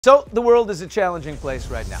So, the world is a challenging place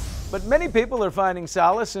right now, but many people are finding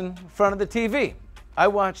solace in front of the TV. I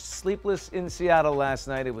watched Sleepless in Seattle last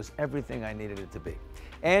night. It was everything I needed it to be.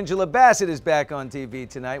 Angela Bassett is back on TV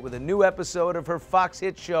tonight with a new episode of her Fox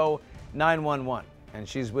hit show 911, and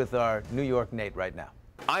she's with our New York Nate right now.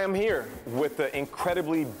 I am here with the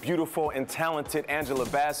incredibly beautiful and talented Angela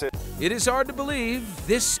Bassett. It is hard to believe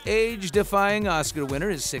this age-defying Oscar winner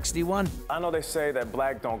is 61. I know they say that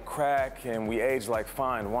black don't crack and we age like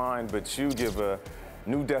fine wine, but you give a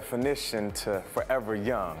new definition to forever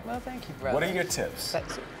young. Well, thank you, brother. What are your tips?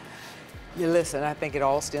 You listen, I think it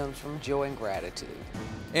all stems from joy and gratitude.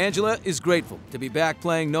 Angela is grateful to be back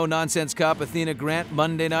playing no-nonsense cop Athena Grant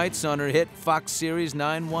Monday nights on her hit Fox series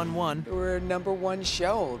 911. We're a #1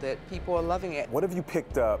 show that people are loving it. What have you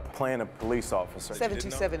picked up playing a police officer?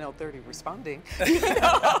 727-030 responding.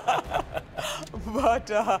 But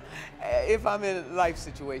if I'm in life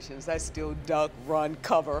situations, I still duck, run,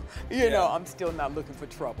 cover. You know, I'm still not looking for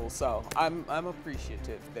trouble. So I'm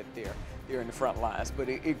appreciative that they're in the front lines. But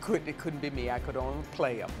it couldn't be me. I could only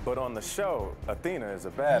play them. But on the show, Athena is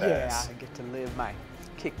a badass. Yeah, I get to live my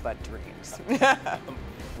kick-butt dreams.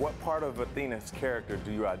 What part of Athena's character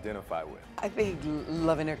do you identify with? I think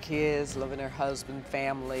loving her kids, loving her husband,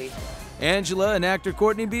 family. Angela and actor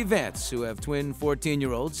Courtney B. Vance, who have twin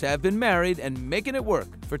 14-year-olds, have been married and making it work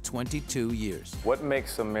for 22 years. What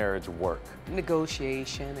makes a marriage work?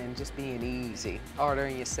 Negotiation and just being easy.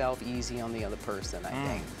 Ordering yourself easy on the other person, I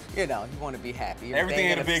think. You know, you want to be happy. Everything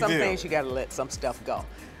ain't a big deal. Some things you got to let some stuff go.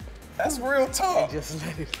 That's real talk. And just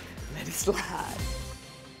let it slide.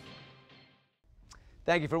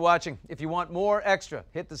 Thank you for watching. If you want more extra,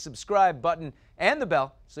 hit the subscribe button and the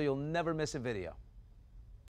bell so you'll never miss a video.